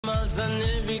on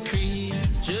every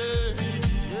creature.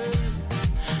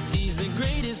 He's the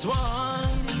greatest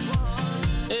one.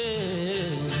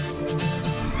 Yeah.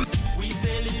 We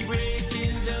celebrate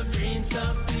in the Prince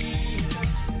of Peace.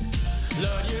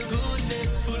 Lord, your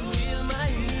goodness fulfill my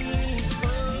needs.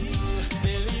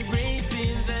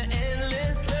 Celebrating the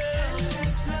endless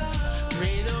love.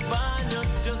 Rain upon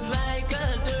us just like a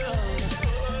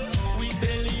dove. We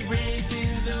celebrate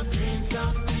in the Prince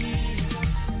of Peace.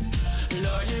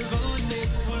 Lord, your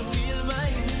goodness fulfill my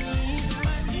needs.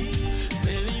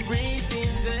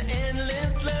 Celebrating the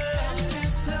endless love.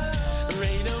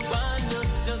 Rain upon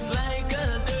us just like a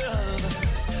dove.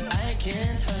 I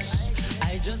can't hush,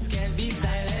 I just can't be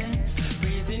silent.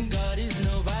 Praising God is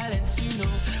no violence, you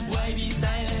know. Why be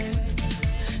silent?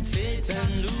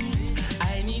 Satan loose.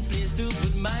 I need place to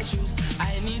put my shoes.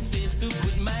 I need space to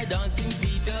put my dancing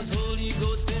feet as Holy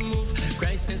Ghost they move.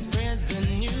 Christ has spread the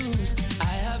news.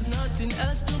 I have nothing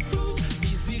else to prove.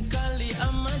 Physically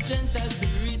I'm a Gentile,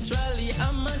 spiritually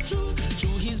I'm a Jew.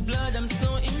 Through his blood I'm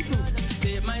so improved.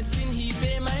 Take my sin, he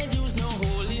pay my dues. No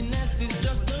holiness is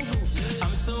just a roof.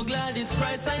 I'm so glad it's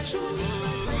Christ I choose.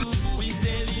 We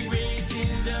celebrate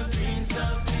in the Prince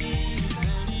of Peace.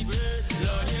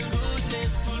 Lord, your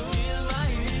goodness fulfill my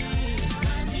needs.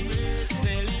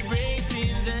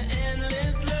 Celebrating the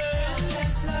endless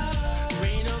love.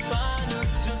 Rain upon us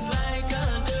just like a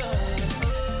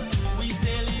dove. We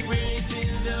celebrate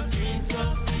in the Prince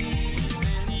of Peace.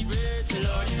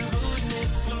 Lord, your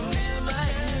goodness fulfill my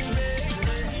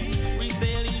needs. We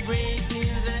celebrate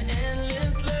in the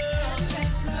endless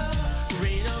love.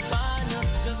 Rain upon us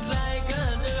just like a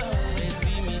dove. They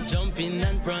see me jumping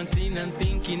and prancing and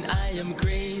thinking I am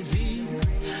crazy.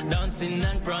 Dancing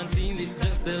and prancing, it's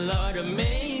just the Lord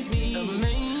amaze me.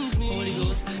 Amaze me. Holy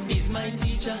Ghost is my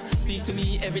teacher. Speak to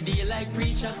me every day like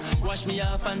preacher. Wash me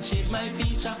off and change my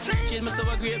feature. Change my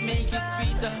sour grape, make it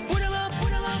sweeter. Put 'em up,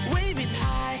 wave it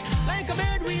high. Like a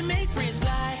bird we make praise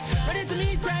fly. Ready to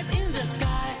meet Christ in the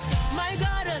sky. My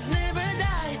God has never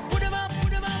died. Put 'em up,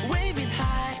 wave it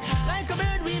high. Like a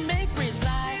bird we make praise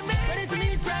fly. Ready to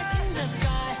meet Christ in the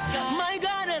sky. My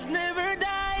God has never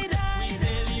died. We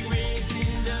celebrate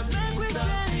in the Prince of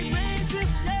Peace.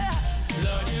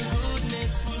 Lord, your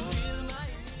goodness fulfill my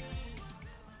needs.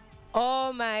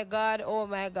 Oh my God, oh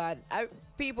my God.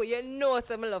 People, you know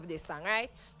some love this song,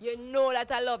 right? You know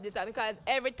that I love this song because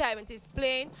every time it is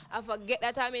playing, I forget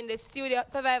that I'm in the studio.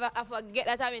 Survivor, I forget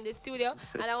that I'm in the studio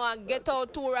and I want to get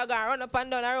out to and run up and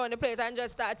down around the place and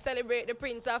just start celebrate the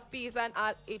Prince of Peace and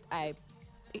all. It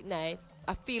nice.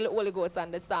 I feel the Holy Ghost on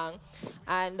the song.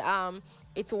 And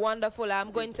it's wonderful.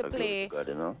 I'm going to play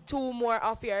two more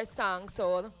of your songs.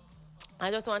 So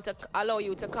I just want to allow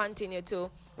you to continue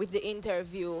with the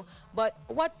interview. But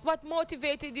what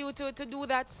motivated you to do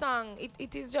that song?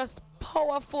 It is just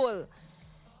powerful.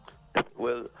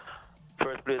 Well,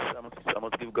 first place, I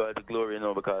must give God the glory,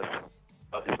 because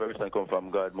this version comes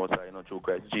from God Most High, through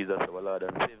Christ Jesus, our Lord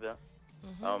and Savior.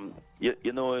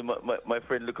 My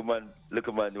friend, look man,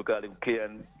 we call him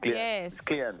Clean. Yes.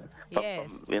 Clean. Yes.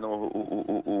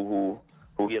 Who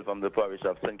hail from the parish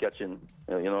of St. Catherine,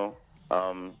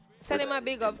 Send him a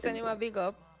big up, send him a big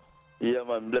up. Yeah,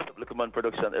 man, bless up, look man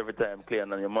production every time,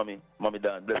 Clean and your mommy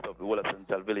Dan, bless up, the whole of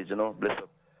Central Village, bless up.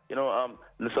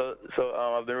 So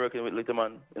I've been working with Little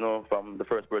Man, from the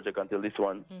first project until this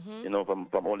one,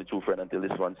 from Only True Friend until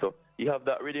this one. So he have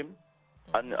that rhythm,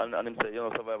 and him say,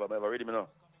 Survivor, I have a rhythm,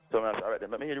 So I said, all right, then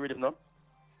let me hear the rhythm now.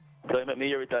 So he make me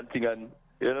hear it and sing, and,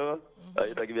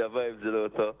 it give you a vibes,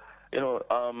 So,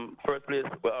 first place,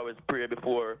 we always pray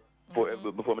before I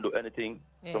do anything.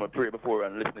 Yes. So I pray before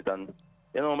and listen it, and,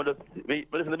 I just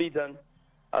listen to the beat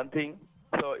and thing.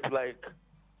 So it's like,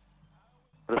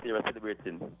 let's hear us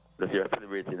celebrating,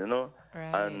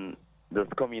 Right. And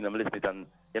just come in and listen it, and,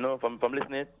 from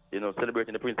listening it,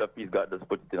 celebrating the Prince of Peace, God just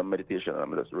put it in a meditation, and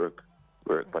I'm just work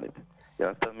on it. You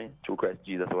understand me? Through Christ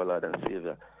Jesus, our Lord and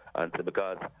Savior. And so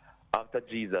because after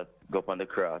Jesus go up on the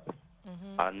cross,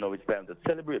 and now it's time to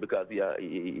celebrate because he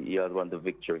has won the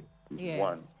victory. He's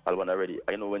won. I won already.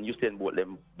 When you send both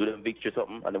them, do them victory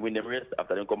something, and then win them race,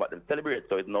 after them come back and celebrate.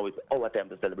 So it's our time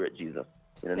to celebrate Jesus.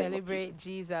 Celebrate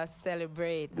Jesus,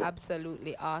 celebrate. Yeah.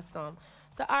 Absolutely awesome.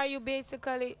 So are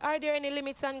there any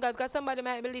limits on God? Because somebody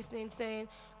might be listening saying,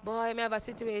 boy, I have a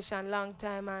situation long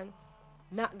time and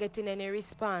not getting any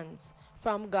response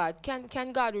from God.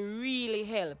 Can God really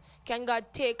help? Can God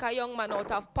take a young man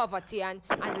out of poverty and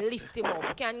lift him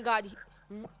up? Can God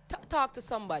talk to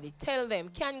somebody? Tell them,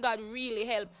 can God really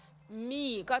help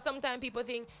me? Because sometimes people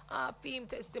think, fame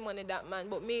testimony that man,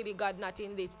 but maybe God not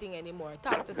in this thing anymore.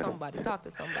 Talk to somebody.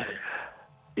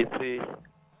 You see,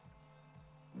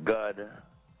 God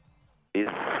is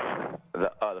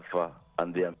the Alpha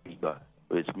and the Omega,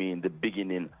 which means the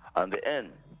beginning and the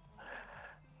end.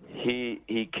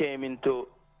 He came into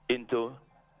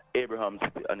Abraham's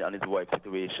and his wife's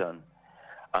situation,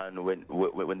 and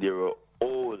when they were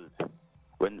old,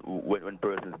 when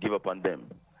persons give up on them,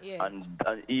 Yes.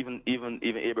 and even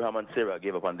Abraham and Sarah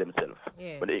gave up on themselves.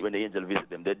 Yes. When the angel visited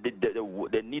them,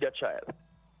 they need a child,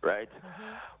 right?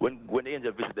 When the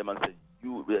angel visited them and said,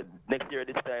 "You next year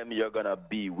this time you're gonna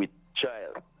be with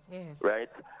child," Yes. right?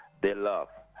 They laugh,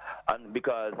 and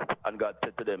God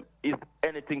said to them, "Is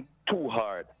anything too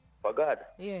hard for God?"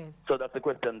 Yes. So that's the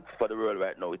question for the world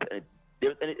right now.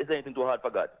 Is anything too hard for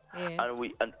God? Yes.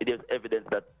 And there's evidence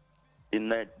that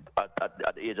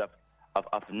at the age of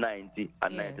 90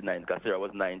 and Yes. 99, because Sarah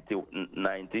was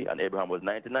 90 and Abraham was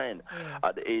 99. Yes.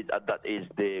 At that age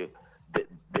they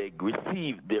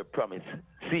received their promise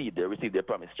seed. They received their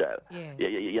promised child. Yes. Yeah,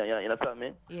 you understand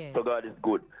me? Yes. So God is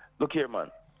good. Look here, man.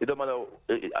 It don't matter.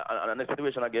 And the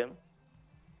situation again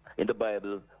in the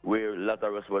Bible where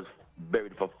Lazarus was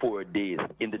buried for 4 days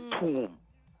in the tomb.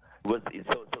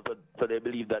 So they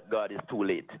believe that God is too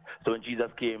late. So when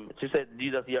Jesus came, she said,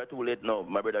 "Jesus, you are too late. No,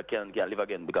 my brother can't live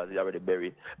again because he's already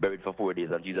buried for 4 days."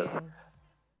 And Jesus Yes.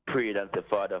 prayed and said,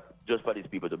 "Father, just for these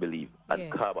people to believe and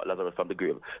Yes. carve out Lazarus from the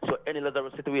grave." So any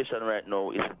Lazarus situation right now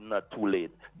is not too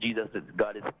late. Jesus says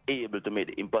God is able to make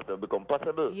the impossible become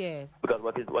possible. Yes. Because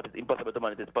what is impossible to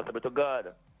man, it is possible to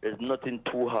God. There's nothing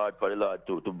too hard for the Lord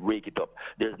to break it up.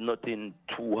 There's nothing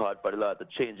too hard for the Lord to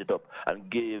change it up and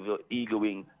give your eagle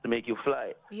wing to make you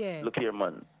fly. Yes. Look here,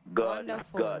 man. God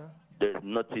Wonderful. is God. There's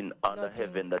nothing under Nothing.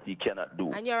 heaven that he cannot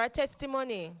do. And you're a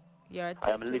testimony. You're a I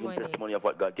am a living testimony. testimony of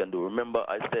what God can do. Remember,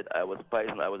 I said I was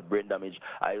poisoned, I was brain damaged.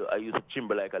 I used to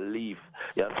tremble like a leaf.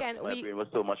 Yeah, my brain was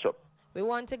so much up. We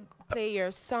want to play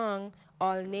your song,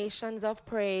 All Nations of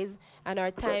Praise, and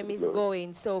our time is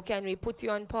going. So can we put you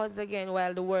on pause again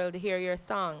while the world hear your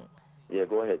song? Yeah,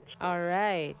 go ahead. All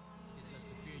right. It's just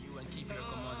to fear you and keep your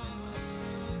commandments,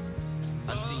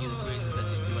 and sing you the praises that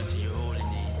is due unto your holy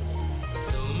name.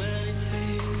 So many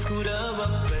things could have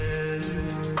happened,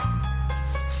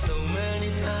 so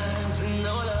many times in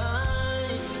our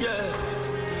life, yeah,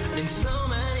 in so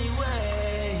many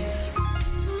ways,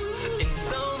 in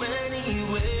so many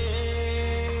ways.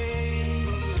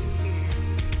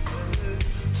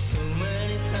 So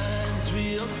many times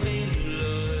we have failed you,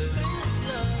 Lord,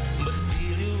 but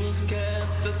still you have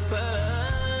kept us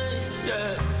alive,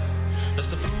 yeah. That's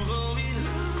the proof of we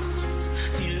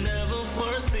love. He'll never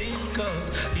forsake us.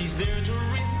 He's there to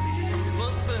receive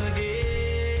us again.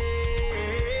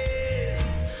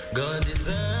 God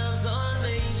deserves all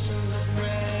nations of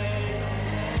praise.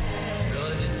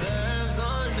 God deserves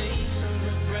all nations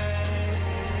of praise.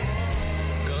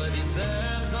 God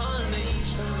deserves all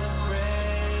nations of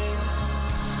praise.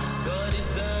 God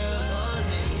deserves all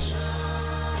nations.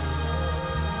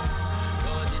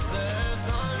 God deserves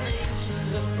all nations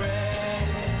of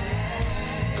praise.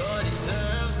 God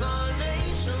deserves all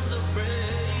nations of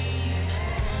praise.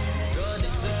 God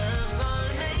deserves all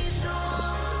nations of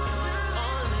praise.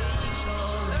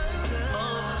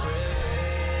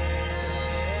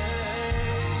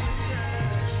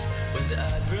 When the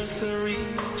adversary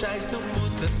tries to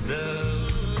put us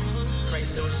down,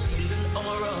 Christ our shield and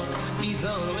our rock, he's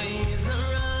always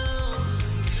around.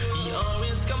 He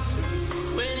always come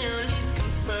through when your least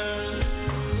concerned.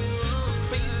 With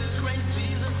faith in Christ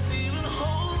Jesus, he will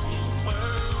hold you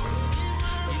firm.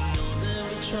 He knows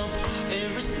every trap,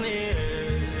 every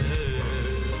snare.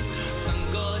 Thank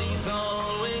God he's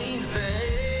always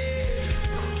there.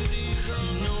 He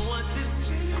knows what this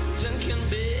children can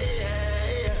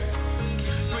bear.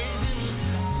 Praise him. He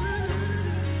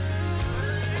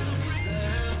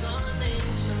deserves all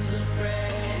nations of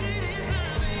praise.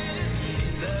 He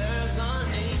deserves all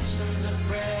nations of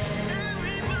praise.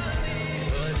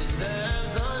 God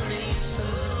deserves all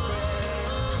nations of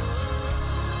praise.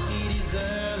 He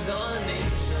deserves all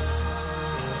nations.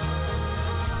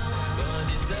 God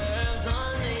deserves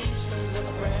all nations of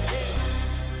praise.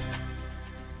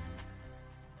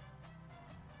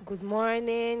 Good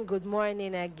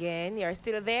morning again. You're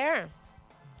still there?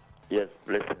 Yes,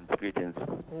 blessings, greetings.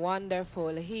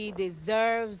 Wonderful. He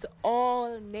deserves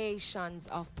all nations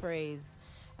of praise.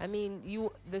 I mean,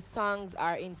 the songs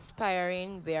are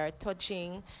inspiring, they are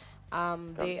touching,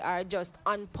 they are just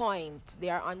on point. They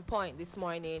are on point this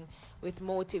morning with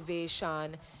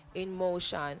motivation, in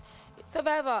motion.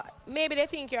 Survivor, maybe they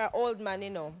think you're an old man, you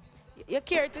know. You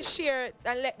care to share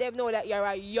and let them know that you're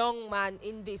a young man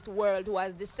in this world who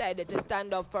has decided to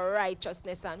stand up for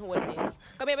righteousness and holiness.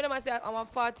 Because maybe they must say, I'm a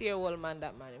 40-year-old man,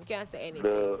 that man. You can't say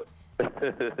anything.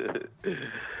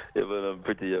 Yeah, but I'm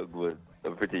pretty young, but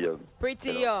I'm pretty young. Pretty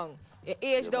You know. young. Your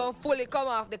age Yeah, don't man. fully come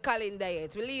off the calendar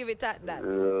yet. We leave it at that.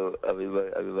 I'm in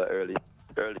my early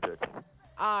 30s.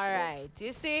 All You know. right.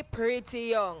 You see, pretty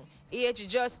young. Age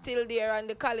just still there on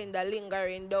the calendar,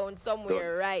 lingering down Don't.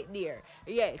 somewhere right there.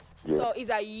 Yes. Yeah. So he's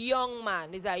a young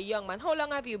man. He's a young man. How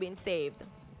long have you been saved?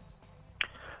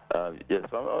 Yes,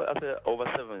 I say over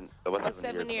For 7 years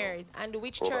 7 years. now. And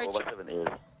which Over church 7 years.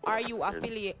 are Over you 7 years.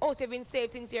 affiliated? Oh, so you've been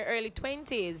saved since your early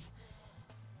 20s.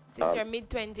 Since Um, your mid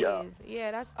 20s. yeah.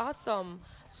 Yeah, that's awesome.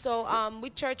 So,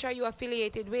 which church are you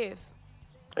affiliated with?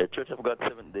 A Church of God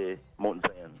Seventh Day, Mount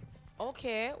Zion.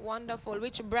 Okay, wonderful.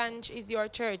 Which branch is your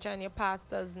church and your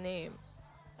pastor's name?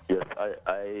 Yes,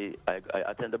 I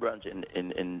attend the branch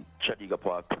in Chadiga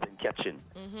Park, in Catchin.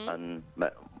 And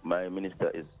my minister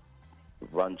is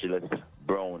Evangelist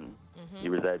Brown. He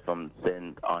resides from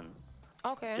St. Anne,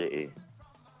 Okay. J.A.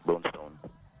 Brownstone.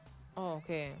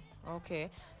 Okay, okay.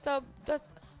 So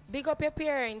just big up your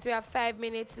parents. We have 5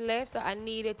 minutes left, so I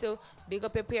needed to big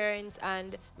up your parents.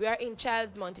 And we are in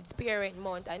Child's Month. It's Parent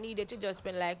Month. I needed to just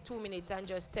spend like 2 minutes and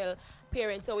just tell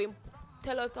parents. So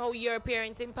tell us how your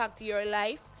parents impact your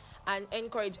life and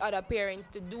encourage other parents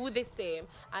to do the same.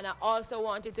 And I also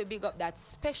wanted to big up that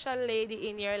special lady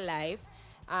in your life,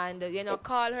 and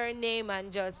call her name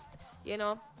and just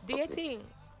do your thing.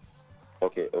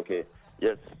 Okay.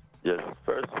 Yes.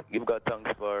 First, give God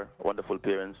thanks for wonderful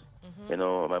parents. You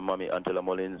know, my mommy Angela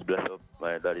Mullins, bless up.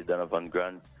 My daddy Donovan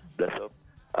Grant, bless up.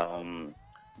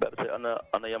 But say,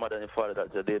 honor your mother and your father,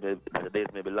 that the days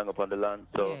may be long upon the land.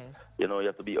 So, Yes. you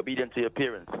have to be obedient to your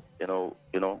parents. So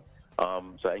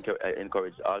I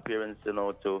encourage all parents,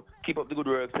 to keep up the good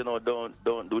works.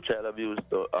 Don't do child abuse.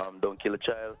 Don't kill a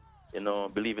child.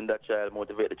 Believe in that child,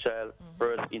 motivate the child.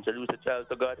 First, introduce the child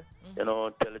to God.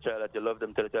 Tell the child that you love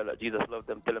them. Tell the child that Jesus loves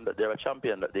them. Tell them that they're a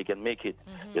champion, that they can make it.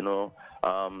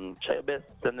 Try your best.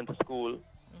 Send them to school.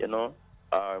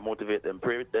 Motivate them,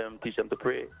 pray with them, teach them to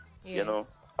pray. Yes.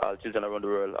 All children around the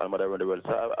world, all mother around the world.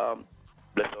 So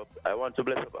bless up. I want to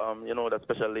bless up. That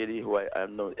special lady who I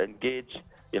am now engaged.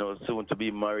 Soon to be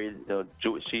married.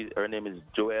 Her name is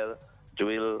Joel,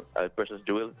 precious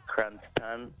Joel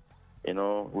Cranston.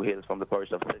 Who hails from the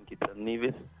parish of St. Kitts and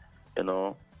Nevis.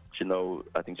 I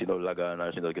think she knows Laga and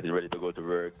she's getting ready to go to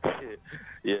work.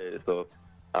 Yeah, so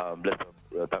bless her.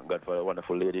 Thank God for a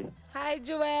wonderful lady. Hi,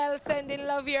 Joel. Sending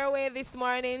love your way this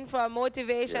morning for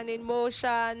Motivation in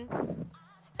Motion.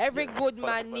 Every good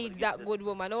man needs that good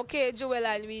woman. Okay, Joel,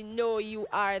 and we know you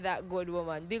are that good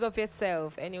woman. Big up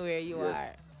yourself anywhere you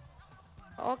are.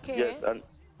 Okay. Yes,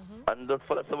 and don't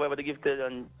follow Survivor the Gifted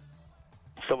and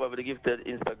Survivor the Gifted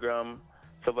Instagram,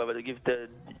 Survivor the Gifted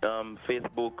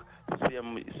Facebook,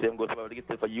 same goes Survivor the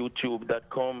Gifted for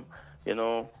YouTube.com,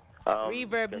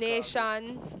 Reverb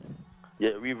Nation.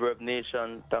 Yeah, Reverb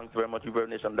Nation. Thanks very much,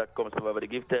 ReverbNation.com, Survivor the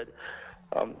Gifted.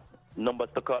 Numbers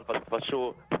to call for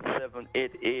show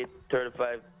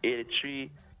 788-3583.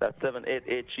 That's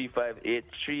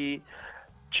 788-3583.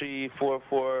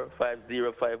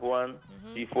 344-5051.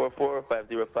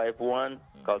 344-5051.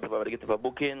 Call Survivor the Gifted for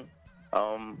booking.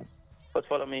 But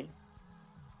follow me.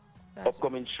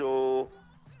 Upcoming show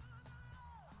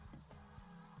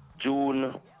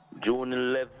June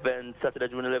 11, Saturday,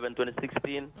 June 11,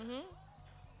 2016.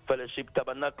 Fellowship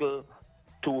Tabernacle,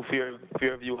 2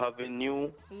 Fairview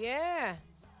Avenue. Yeah.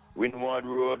 Windward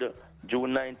Road,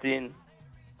 June 19.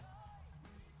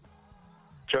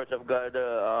 Church of God,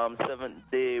 7th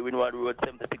day, Windward Road,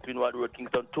 76 Windward Road,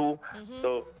 Kingston 2.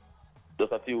 So,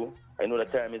 just a few. I know the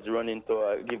time is running, so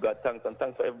I give God thanks. And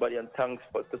thanks for everybody, and thanks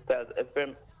to Styles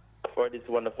FM for this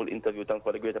wonderful interview. Thanks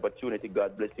for the great opportunity.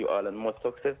 God bless you all, and more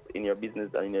success in your business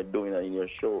and in your doing and in your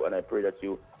show. And I pray that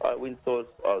you all win souls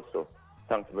also.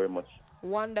 Thanks very much.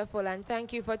 Wonderful, and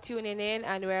thank you for tuning in,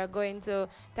 and we're going to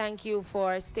thank you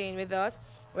for staying with us.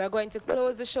 We're going to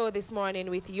close the show this morning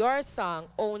with your song,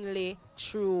 Only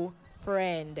True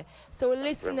Friend. So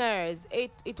listeners,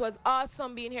 it was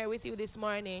awesome being here with you this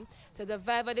morning. So the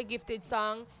Vibe of the Gifted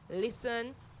song,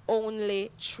 listen,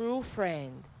 Only True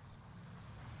Friend.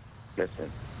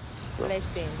 Listen.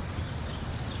 Blessing.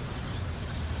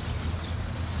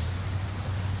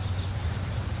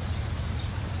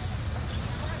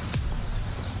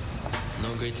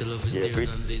 No greater love is dearer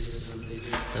than this,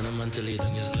 than a man to lay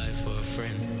down his life for a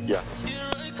friend. Yeah.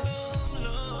 Here I come.